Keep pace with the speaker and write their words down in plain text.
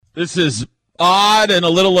This is odd and a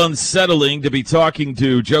little unsettling to be talking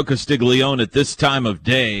to Joe Castiglione at this time of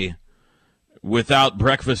day without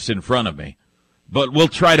breakfast in front of me. But we'll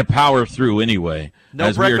try to power through anyway. No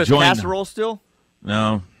as breakfast we are joined... casserole still?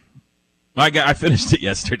 No. I finished it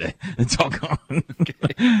yesterday. It's all gone.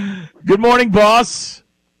 Okay. Good morning, boss.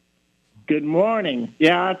 Good morning.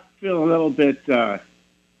 Yeah, I feel a little bit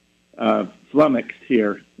flummoxed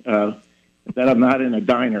here that I'm not in a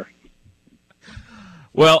diner.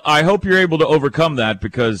 Well, I hope you're able to overcome that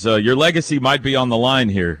because your legacy might be on the line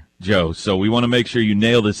here, Joe. So we want to make sure you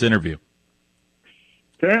nail this interview.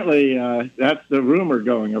 Apparently, that's the rumor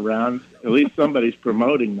going around. At least somebody's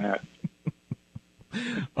promoting that.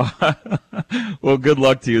 Well, good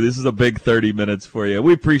luck to you. This is a big 30 minutes for you.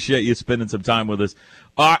 We appreciate you spending some time with us.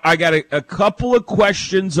 I got a couple of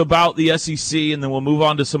questions about the SEC, and then we'll move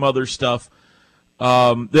on to some other stuff.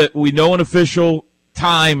 That we know an official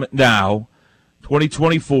time now,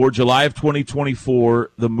 2024, July of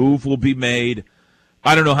 2024, the move will be made.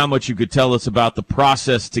 I don't know how much you could tell us about the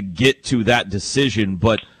process to get to that decision,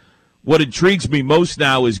 but what intrigues me most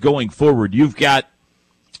now is going forward. You've got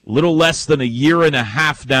little less than a year and a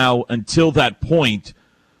half now until that point.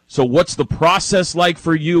 So what's the process like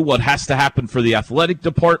for you? What has to happen for the athletic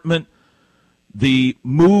department? The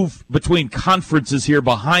move between conferences here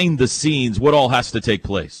behind the scenes, what all has to take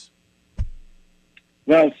place?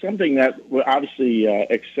 Well, something that we're obviously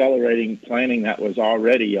accelerating planning that was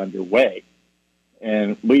already underway.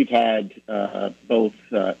 And we've had both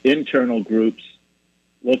internal groups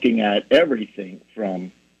looking at everything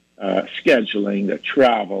from scheduling to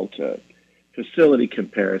travel to facility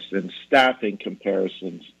comparisons, staffing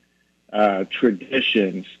comparisons,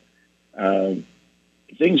 traditions,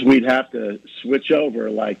 things we'd have to switch over,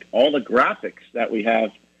 like all the graphics that we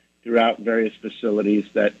have throughout various facilities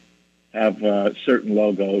that have certain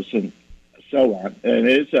logos and so on. And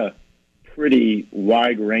it is a pretty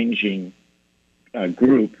wide-ranging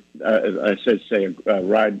group, I should say a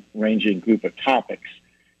wide-ranging group of topics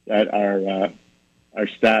that our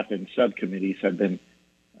staff and subcommittees have been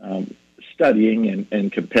studying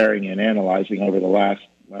and comparing and analyzing over the last,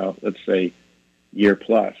 well, let's say, year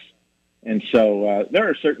plus. And so there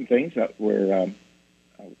are certain things that we're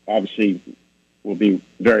obviously will be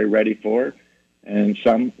very ready for, and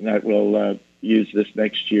some that we'll use this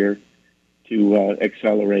next year to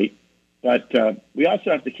accelerate. But we also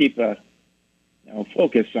have to keep a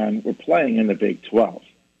focus on we're playing in the Big 12,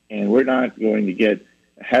 and we're not going to get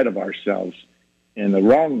ahead of ourselves in the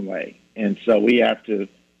wrong way. And so we have to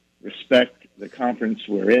respect the conference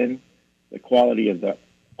we're in, the quality of the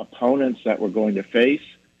opponents that we're going to face.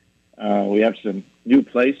 We have some new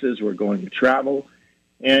places we're going to travel.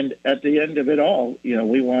 And at the end of it all,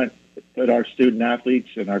 we want to put our student athletes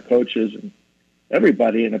and our coaches and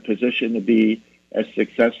everybody in a position to be as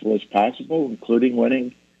successful as possible, including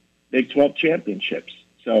winning Big 12 championships.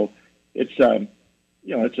 So it's a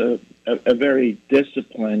very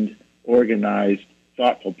disciplined, organized,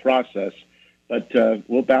 thoughtful process. But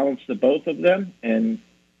we'll balance the both of them and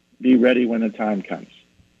be ready when the time comes.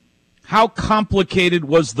 How complicated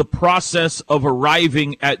was the process of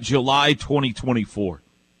arriving at July 2024?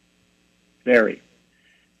 Very,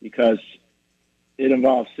 because it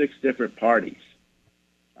involves 6 different parties.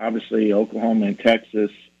 Obviously, Oklahoma and Texas,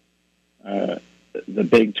 the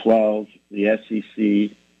Big 12, the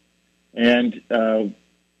SEC. And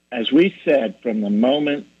as we said, from the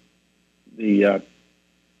moment the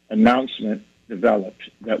announcement developed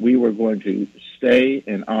that we were going to stay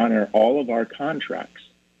and honor all of our contracts,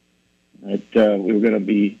 that we were going to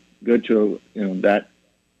be good to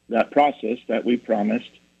that process that we promised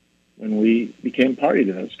when we became party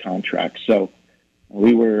to those contracts. So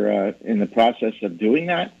we were in the process of doing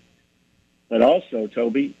that. But also,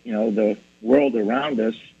 Toby, the world around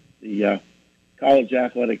us, the college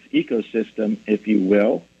athletics ecosystem, if you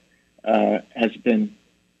will, has been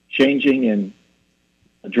changing in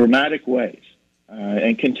dramatic ways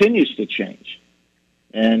and continues to change.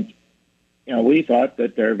 And we thought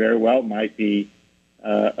that there very well might be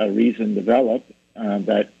a reason developed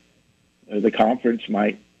that the conference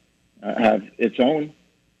might have its own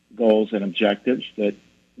goals and objectives that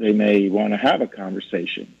they may want to have a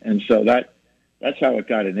conversation. And so that's how it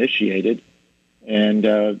got initiated. And,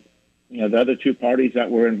 the other 2 parties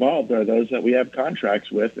that were involved are those that we have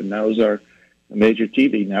contracts with, and those are the major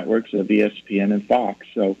TV networks of ESPN and Fox.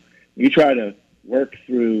 So we try to work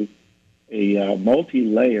through a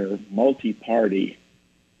multi-layer, multi-party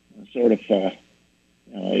sort of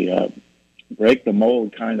a break the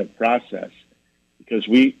mold kind of process, because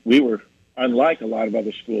we were, unlike a lot of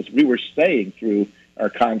other schools, we were staying through our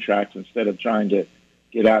contracts instead of trying to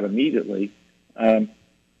get out immediately.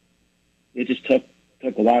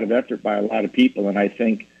 lot of effort by a lot of people, and I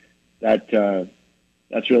think that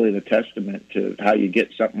that's really the testament to how you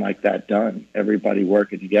get something like that done. Everybody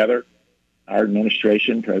working together. Our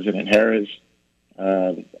administration, President Harris,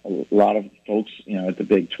 a lot of folks, at the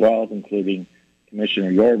Big 12, including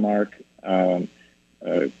Commissioner Yormark,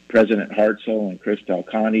 President Hartzell and Chris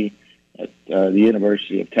Delconte at the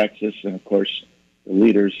University of Texas, and, of course, the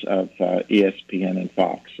leaders of ESPN and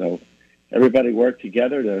Fox. So everybody worked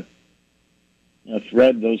together to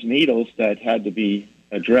thread those needles that had to be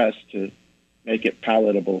addressed to make it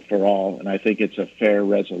palatable for all, and I think it's a fair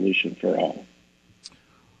resolution for all.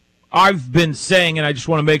 I've been saying, and I just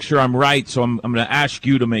want to make sure I'm right, so I'm going to ask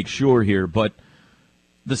you to make sure here, but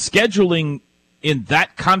the scheduling in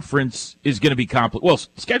that conference is going to be complicated. Well,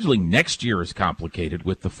 scheduling next year is complicated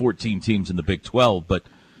with the 14 teams in the Big 12, but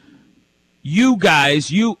you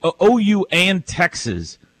guys, OU and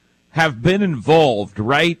Texas, have been involved,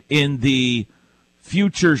 right, in the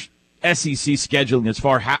future SEC scheduling as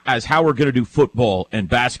far as how we're going to do football and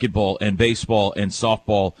basketball and baseball and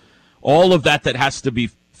softball, all of that has to be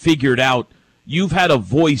figured out. You've had a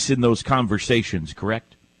voice in those conversations,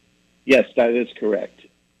 correct? Yes, that is correct.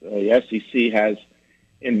 The SEC has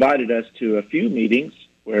invited us to a few meetings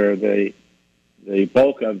where the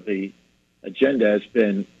bulk of the agenda has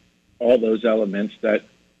been all those elements that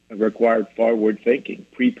have required forward thinking,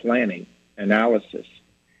 pre-planning, analysis.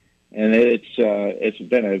 And it's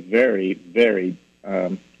been a very, very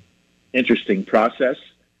interesting process.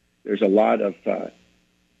 There's a lot of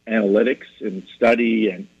analytics and study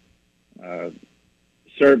and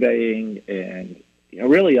surveying and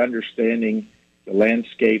really understanding the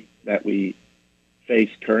landscape that we face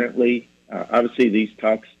currently. Obviously, these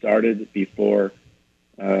talks started before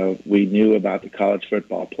we knew about the college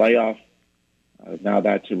football playoff. Now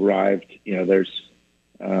that's arrived. There's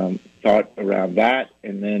thought around that,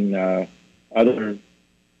 and then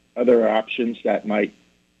other options that might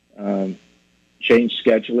change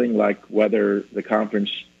scheduling, like whether the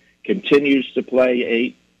conference continues to play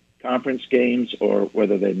 8 conference games or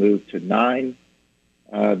whether they move to 9.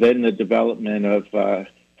 Then the development of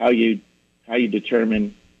how you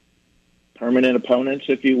determine permanent opponents,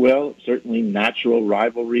 if you will. Certainly natural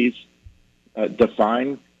rivalries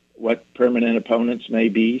define what permanent opponents may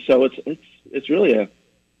be. So it's really a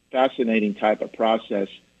fascinating type of process.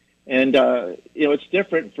 And, it's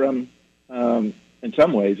different from, in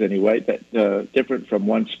some ways anyway, but different from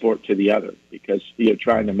one sport to the other, because you're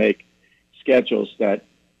trying to make schedules that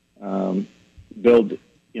build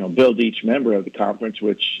each member of the conference,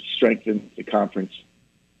 which strengthens the conference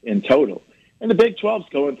in total. And the Big 12's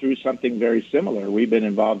going through something very similar. We've been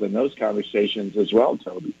involved in those conversations as well,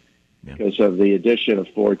 Toby, because of the addition of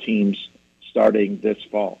 4 teams starting this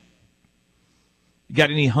fall. You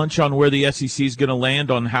got any hunch on where the SEC is going to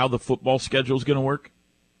land on how the football schedule is going to work?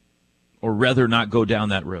 Or rather not go down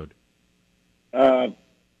that road? I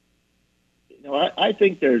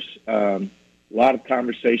think there's a lot of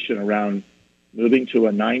conversation around moving to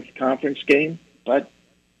a 9th conference game, but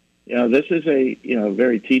this is a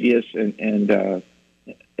very tedious and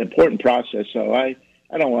important process. So I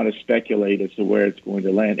don't want to speculate as to where it's going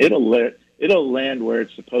to land. It'll land where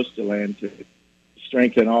it's supposed to land, to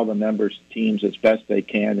strengthen all the members' teams as best they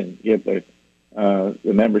can and give the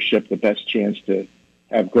membership the best chance to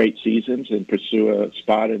have great seasons and pursue a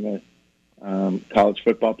spot in the college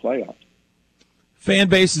football playoff. Fan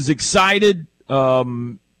base is excited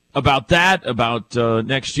about that, about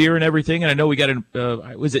next year and everything. And I know we got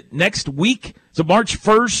was it next week? So March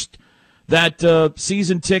 1st, that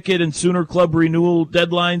season ticket and Sooner Club renewal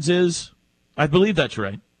deadlines is? I believe that's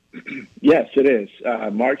right. Yes, it is.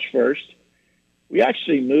 March 1st. We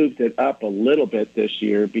actually moved it up a little bit this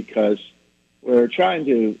year because we're trying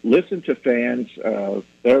to listen to fans,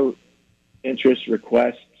 their interest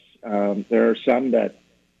requests. There are some that,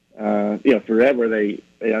 forever they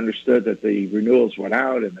understood that the renewals went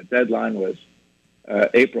out and the deadline was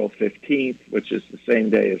April 15th, which is the same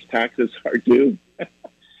day as taxes are due.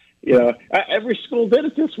 Every school did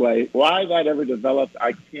it this way. Why that ever developed,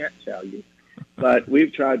 I can't tell you. But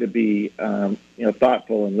we've tried to be,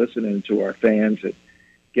 thoughtful and listening to our fans and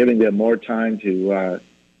giving them more time to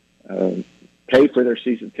pay for their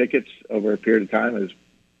season tickets over a period of time as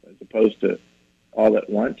opposed to all at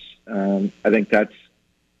once. I think that's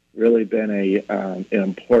really been an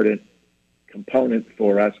important component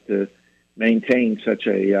for us to maintain such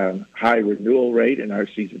a high renewal rate in our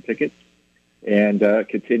season tickets and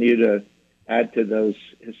continue to add to those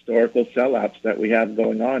historical sellouts that we have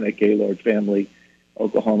going on at Gaylord Family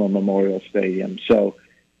Oklahoma Memorial Stadium. So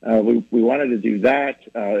we wanted to do that.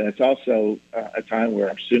 It's also a time where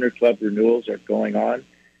our Sooner Club renewals are going on.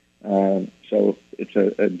 So it's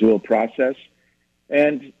a dual process.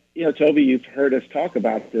 And, Toby, you've heard us talk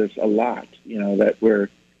about this a lot, that we're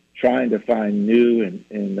trying to find new and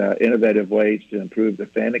innovative ways to improve the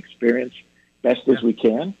fan experience best as we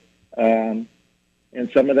can. And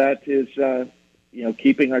some of that is,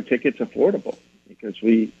 keeping our tickets affordable, because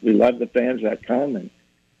we love the fans that come and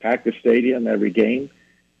pack the stadium every game.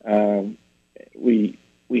 We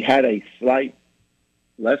had a slight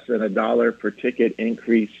less than $1 per ticket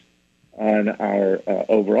increase on our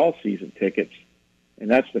overall season tickets,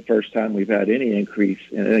 and that's the first time we've had any increase.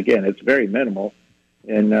 And again, it's very minimal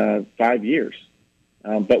in 5 years.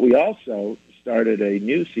 But we also started a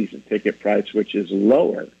new season ticket price, which is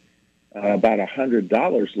lower, about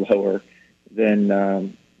 $100 lower than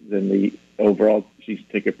the overall season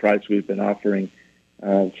ticket price we've been offering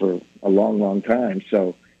for a long, long time.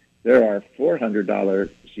 So there are $400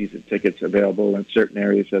 season tickets available in certain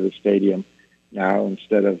areas of the stadium now,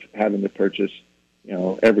 instead of having to purchase,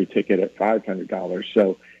 every ticket at $500.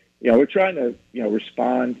 So, we're trying to,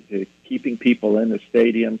 respond to keeping people in the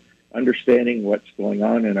stadium, understanding what's going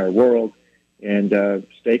on in our world, and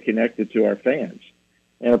stay connected to our fans.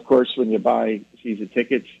 And of course, when you buy season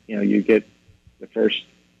tickets, you get the first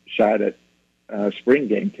shot at spring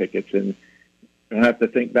game tickets, and you don't have to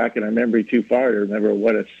think back in our memory too far to remember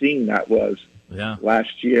what a scene that was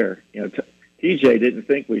last year. TJ didn't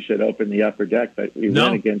think we should open the upper deck, but we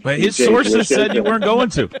went against. But his sources said you weren't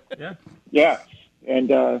going to. Yeah,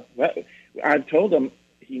 and I've told him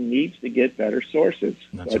he needs to get better sources.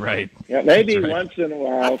 That's right. Yeah, maybe once in a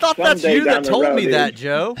while. I thought that's you that told me that,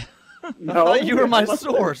 Joe. No, I thought you were my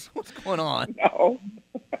source. What's going on? No.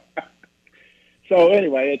 So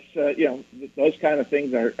anyway, it's those kind of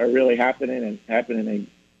things are really happening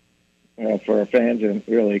for our fans, and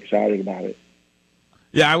really excited about it.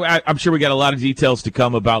 Yeah, I'm sure we got a lot of details to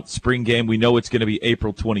come about spring game. We know it's going to be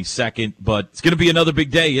April 22nd, but it's going to be another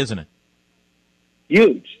big day, isn't it?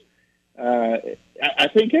 Huge. I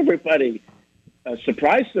think everybody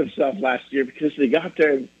surprised themselves last year because they got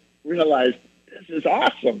there and realized this is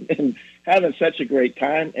awesome and having such a great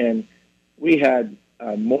time. And we had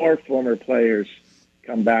more former players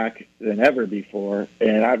come back than ever before.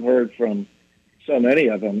 And I've heard from so many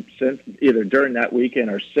of them since, either during that weekend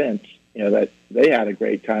or since, that they had a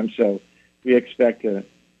great time. So we expect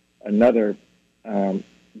another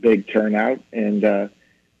big turnout. And,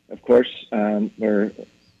 of course, we're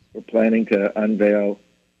planning to unveil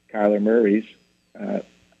Kyler Murray's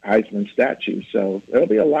Heisman statue. So there'll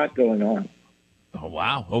be a lot going on. Oh,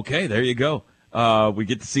 wow. Okay, there you go. We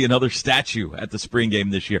get to see another statue at the spring game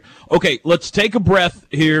this year. Okay, let's take a breath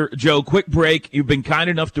here, Joe. Quick break. You've been kind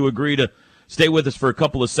enough to agree to stay with us for a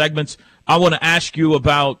couple of segments. I want to ask you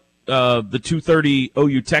about the 2:30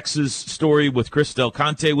 OU Texas story with Chris Del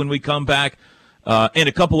Conte when we come back, and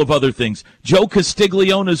a couple of other things. Joe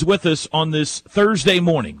Castiglione is with us on this Thursday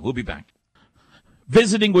morning. We'll be back.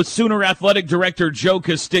 Visiting with Sooner Athletic Director Joe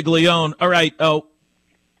Castiglione. All right,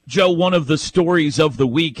 Joe, one of the stories of the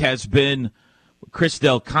week has been Chris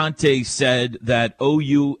Del Conte said that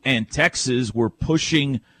OU and Texas were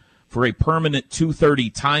pushing for a permanent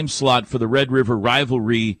 2:30 time slot for the Red River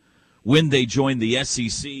rivalry when they joined the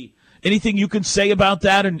SEC. Anything you can say about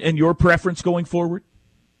that and your preference going forward?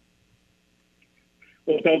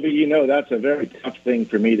 Well, Toby, that's a very tough thing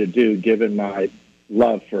for me to do, given my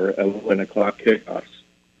love for 11 o'clock kickoffs.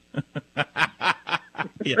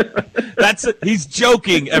 Yeah, he's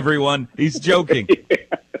joking, everyone. He's joking.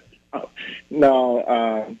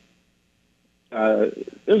 No, this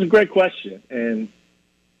is a great question. And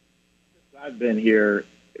since I've been here,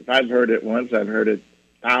 if I've heard it once, I've heard it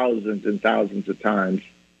thousands and thousands of times,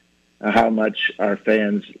 how much our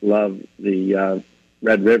fans love the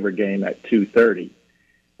Red River game at 2:30.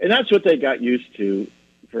 And that's what they got used to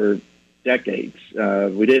for decades.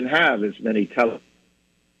 We didn't have as many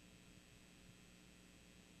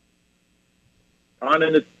on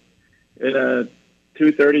in a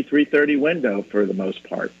 2:30, 3:30 window for the most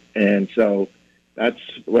part. And so that's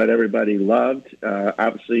what everybody loved.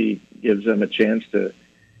 Obviously gives them a chance to,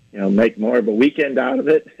 make more of a weekend out of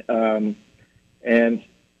it. And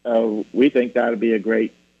we think that'll be a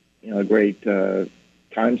great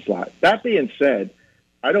time slot. That being said,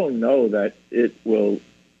 I don't know that it will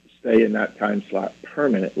stay in that time slot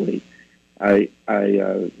permanently. I'm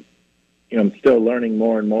still learning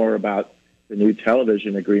more and more about the new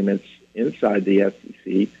television agreements inside the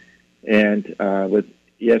SEC, and with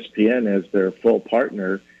ESPN as their full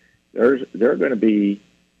partner, there are going to be,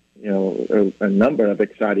 a number of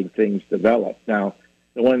exciting things develop. Now,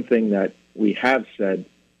 the one thing that we have said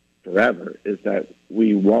forever is that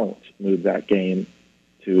we won't move that game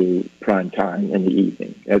to prime time in the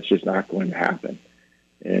evening. That's just not going to happen.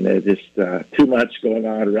 And there's just too much going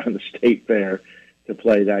on around the state fair to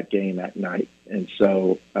play that game at night. And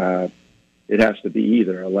so it has to be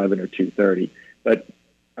either 11 or 2:30. But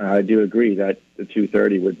I do agree that the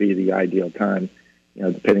 2:30 would be the ideal time,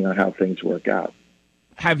 depending on how things work out.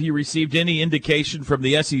 Have you received any indication from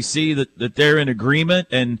the SEC that they're in agreement?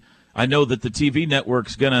 And I know that the TV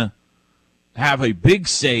network's going to have a big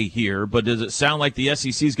say here, but does it sound like the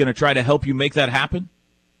SEC is going to try to help you make that happen?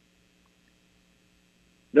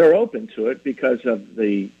 They're open to it because of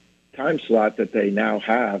the time slot that they now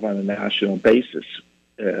have on a national basis.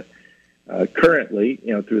 Currently,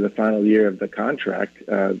 through the final year of the contract,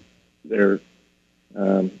 their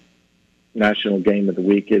national game of the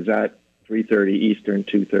week is at 3:30 Eastern,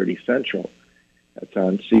 2:30 Central. That's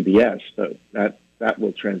on CBS, but that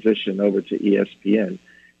will transition over to ESPN.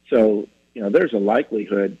 So, there's a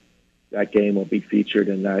likelihood that game will be featured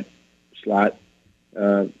in that slot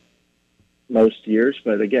most years.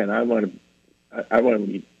 But again, I want to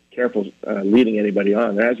be careful leading anybody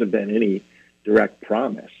on. There hasn't been any direct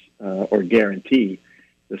promise or guarantee.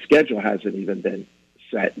 The schedule hasn't even been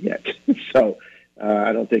set yet. So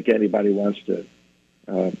I don't think anybody wants to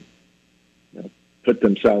put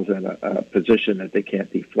themselves in a position that they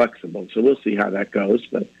can't be flexible. So we'll see how that goes.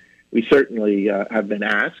 But we certainly have been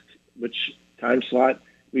asked which time slot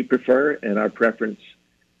we prefer, and our preference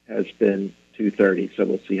has been 2:30. So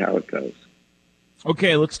we'll see how it goes.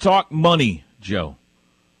 Okay, let's talk money, Joe,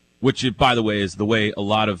 which, by the way, is the way a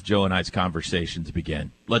lot of Joe and I's conversations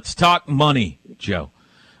begin. Let's talk money, Joe.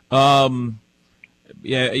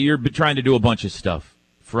 You're trying to do a bunch of stuff,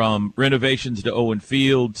 from renovations to Owen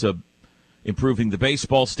Field to improving the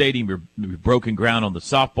baseball stadium. You've broken ground on the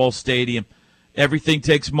softball stadium. Everything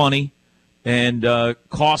takes money, and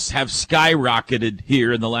costs have skyrocketed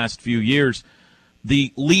here in the last few years.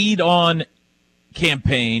 The Lead On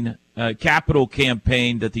campaign, capital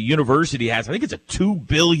campaign that the university has, I think it's a $2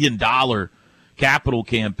 billion capital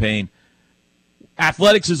campaign.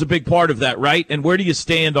 Athletics is a big part of that, right? And where do you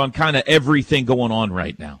stand on kind of everything going on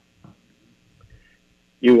right now?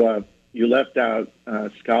 You left out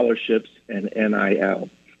scholarships and NIL.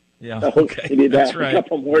 Yeah, so okay. You need to That's have right. a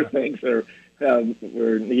couple more things that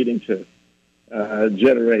we're needing to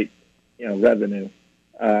generate, revenue.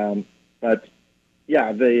 But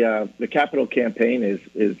yeah, the capital campaign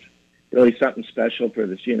is really something special for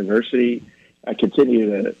this university. I continue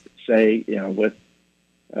to say, with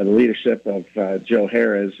the leadership of Joe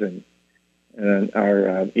Harris and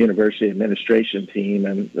our university administration team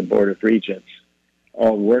and the Board of Regents,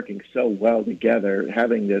 all working so well together,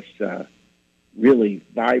 having this really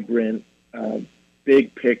vibrant,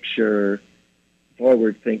 big picture,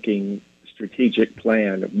 forward-thinking strategic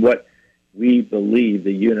plan of what we believe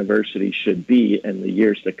the university should be in the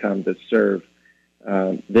years to come to serve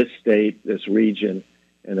this state, this region,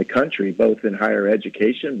 and the country, both in higher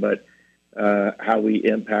education, but how we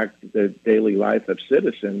impact the daily life of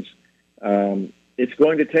citizens. It's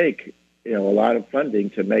going to take a lot of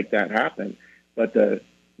funding to make that happen, but the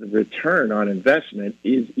return on investment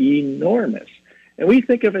is enormous. And we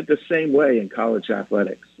think of it the same way in college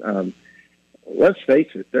athletics. Let's face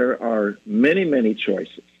it, there are many, many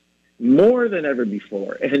choices, more than ever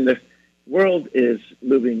before, and the world is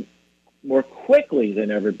moving more quickly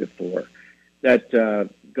than ever before, that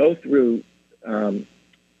go through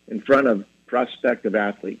in front of prospective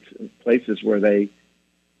athletes in places where they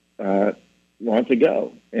want to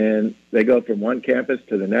go. And they go from one campus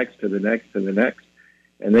to the next, to the next, to the next,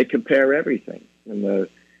 and they compare everything, and the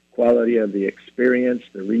quality of the experience,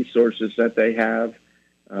 the resources that they have,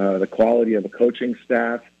 the quality of the coaching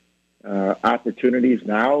staff, opportunities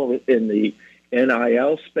now in the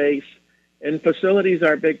NIL space, and facilities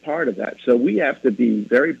are a big part of that. So we have to be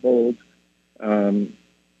very bold in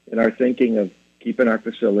our thinking of keeping our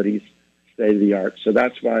facilities state-of-the-art. So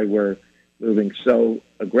that's why we're moving so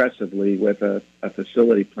aggressively with a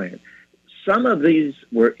facility plan. Some of these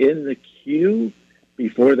were in the queue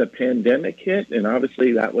before the pandemic hit, and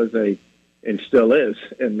obviously that was and still is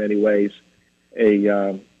in many ways,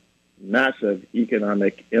 a massive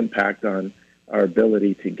economic impact on our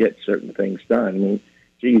ability to get certain things done. I mean,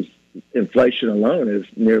 geez, inflation alone is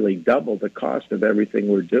nearly double the cost of everything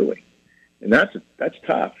we're doing, and that's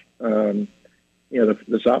tough. The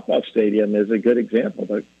softball stadium is a good example,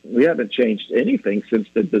 but we haven't changed anything since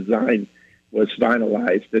the design was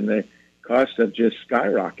finalized, and the costs have just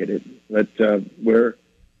skyrocketed. But we're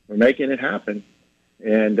making it happen,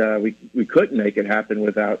 and we couldn't make it happen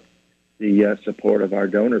without the support of our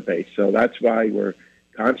donor base. So that's why we're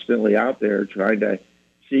constantly out there trying to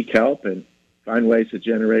seek help and find ways to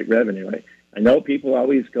generate revenue. I know people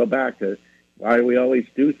always go back to why we always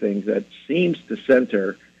do things that seems to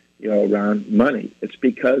center, around money. It's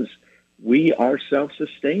because we are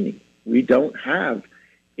self-sustaining. We don't have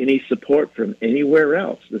any support from anywhere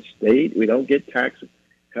else. The state, we don't get tax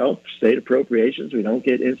help, state appropriations. We don't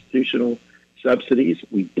get institutional subsidies.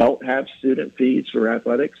 We don't have student fees for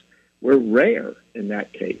athletics. We're rare in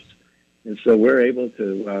that case. And so we're able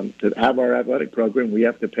to have our athletic program. We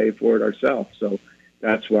have to pay for it ourselves. So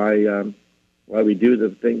that's why we do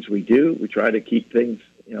the things we do. We try to keep things,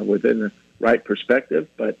 within the right perspective.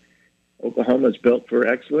 But Oklahoma's built for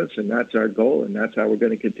excellence, and that's our goal, and that's how we're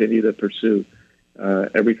going to continue to pursue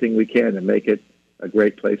everything we can and make it a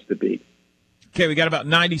great place to be. Okay, we got about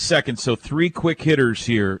 90 seconds, so 3 quick hitters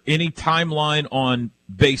here. Any timeline on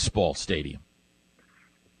baseball stadium?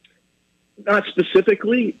 Not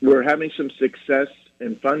specifically. We're having some success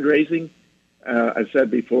in fundraising. I've said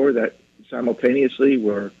before that simultaneously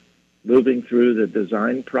we're moving through the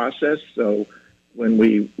design process. So when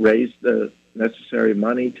we raise the necessary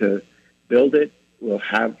money to build it, we'll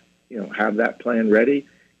have that plan ready.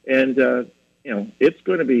 And, it's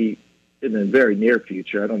going to be in the very near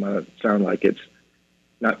future. I don't want to sound like it's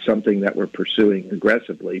not something that we're pursuing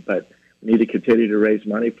aggressively, but we need to continue to raise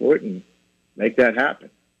money for it and make that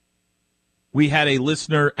happen. We had a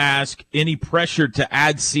listener ask, any pressure to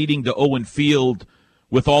add seating to Owen Field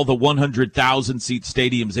with all the 100,000-seat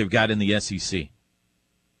stadiums they've got in the SEC?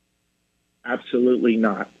 Absolutely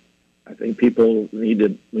not. I think we need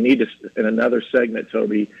to, in another segment,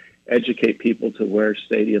 Toby, educate people to where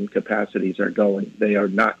stadium capacities are going. They are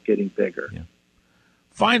not getting bigger. Yeah.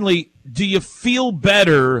 Finally, do you feel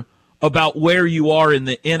better about where you are in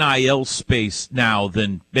the NIL space now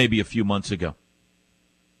than maybe a few months ago?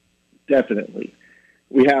 Definitely.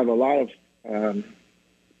 We have a lot of,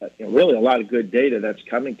 really a lot of good data that's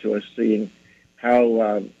coming to us, seeing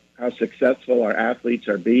how successful our athletes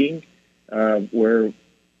are being. We're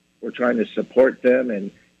trying to support them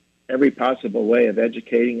in every possible way of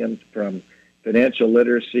educating them, from financial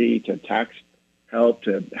literacy to tax help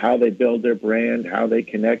to how they build their brand, how they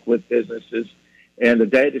connect with businesses. And the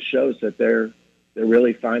data shows that they're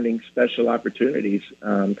really finding special opportunities.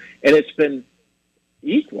 And it's been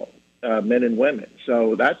equal, men and women.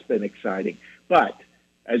 So that's been exciting. But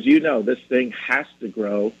as you know, this thing has to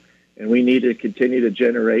grow, and we need to continue to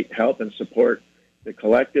generate help and support the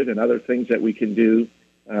collective and other things that we can do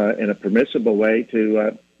in a permissible way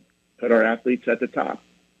to put our athletes at the top.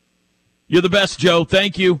 You're the best, Joe.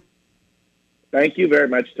 Thank you. Thank you very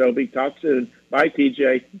much, Toby. Talk soon. Bye,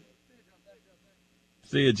 TJ.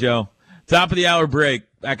 See you, Joe. Top of the hour break.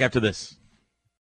 Back after this.